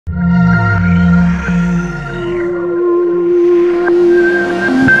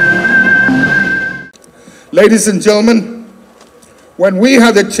Ladies and gentlemen, when we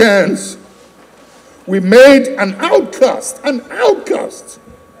had the chance, we made an outcast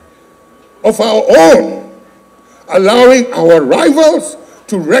of our own, allowing our rivals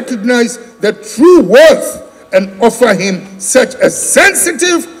to recognize the true worth and offer him such a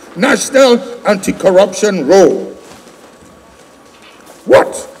sensitive national anti-corruption role.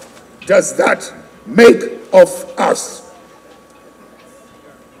 What does that make of us?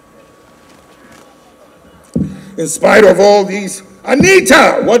 In spite of all these,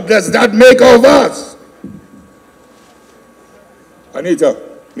 Anita, what does that make of us? Anita,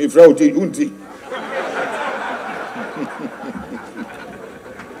 mi vrouw die unti.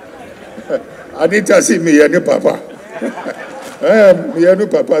 Anita si mi yenu papa. Mi yenu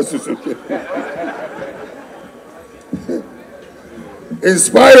papa susuke. In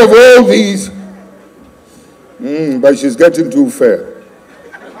spite of all these, but she's getting too fair.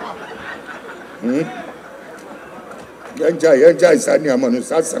 Yanja isani amanu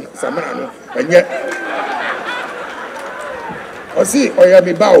samano enye. Osi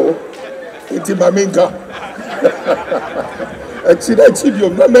oyami bawo iti maminka. Echina chibio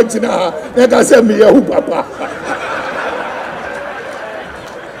na metina neka se mi yehu papa.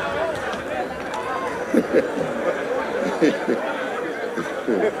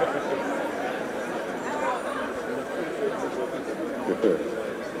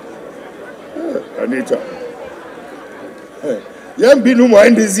 Anita.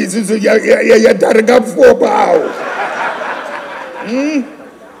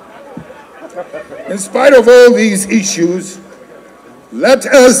 In spite of all these issues, let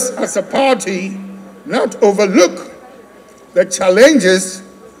us as a party not overlook the challenges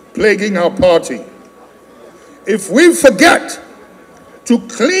plaguing our party. If we forget to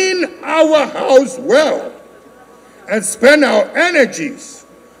clean our house well and spend our energies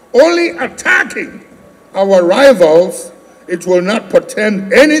only attacking our rivals, it will not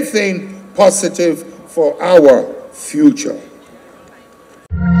portend anything positive for our future.